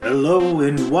Hello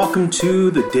and welcome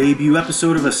to the debut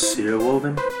episode of A Seer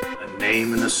Woven, A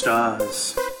Name in the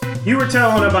Stars. You were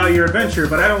telling about your adventure,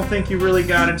 but I don't think you really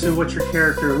got into what your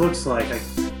character looks like.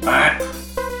 What?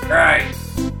 Right.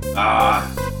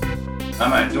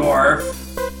 I'm a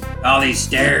dwarf. All these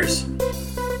stairs.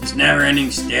 These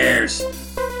never-ending stairs.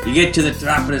 You get to the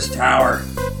top of this tower,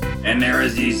 and there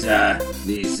is these,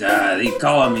 they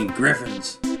call them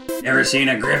griffins. Ever seen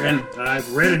a griffin?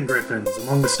 I've ridden griffins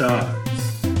among the stars.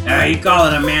 You call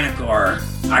it a manicore.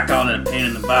 I call it a pain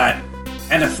in the butt.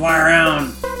 Had to fly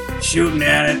around, shooting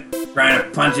at it, trying to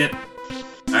punch it.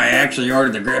 I actually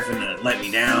ordered the griffin and it let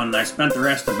me down. I spent the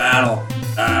rest of the battle,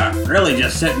 really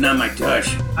just sitting on my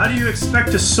tush. How do you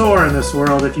expect to soar in this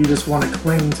world if you just want to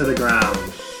cling to the ground?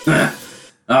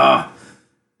 Oh,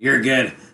 you're good.